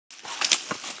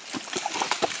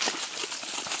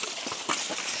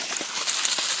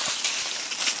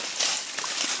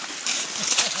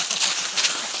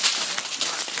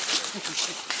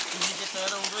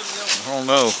don't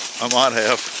know. I might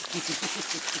have.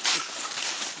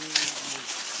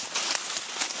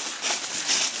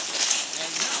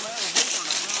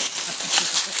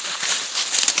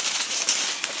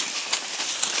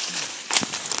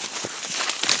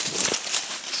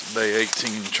 It's day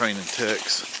 18 training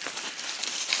techs.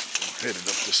 Headed up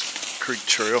this creek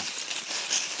trail.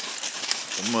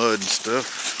 The mud and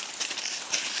stuff.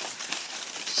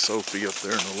 Sophie up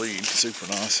there in the lead. Super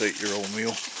nice 8-year-old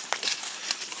mule.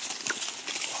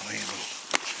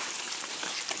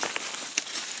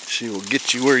 She will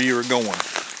get you where you're going,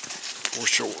 for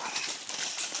sure.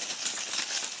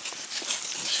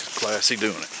 She's classy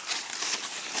doing it.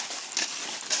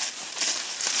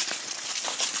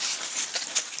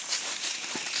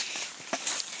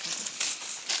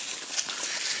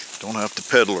 Don't have to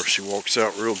pedal her. She walks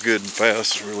out real good and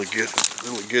fast. Really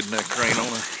good neck crane on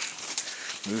her.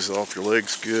 Moves off your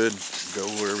legs good. Go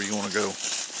wherever you want to go.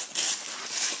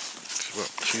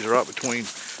 She's right between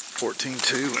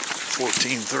 14.2 and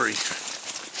 14.3.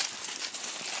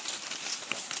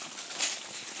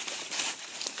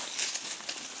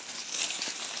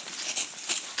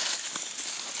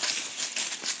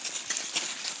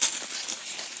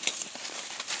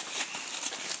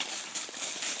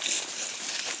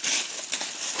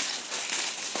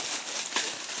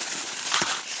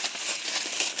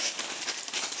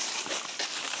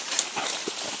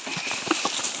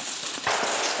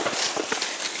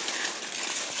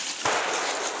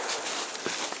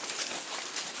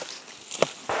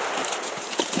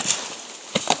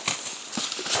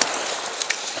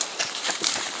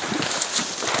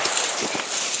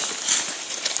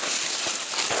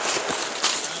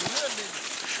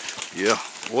 Yeah,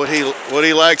 what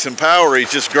he lacks in power,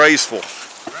 he's just graceful.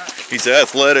 He's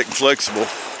athletic and flexible.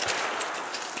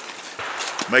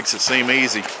 Makes it seem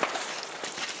easy.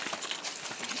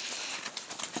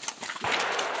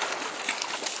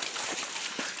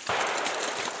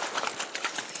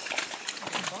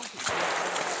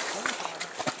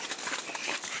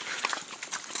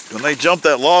 When they jump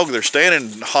that log, they're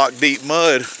standing in hot, deep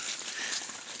mud.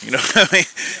 You know what I mean?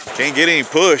 Can't get any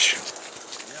push.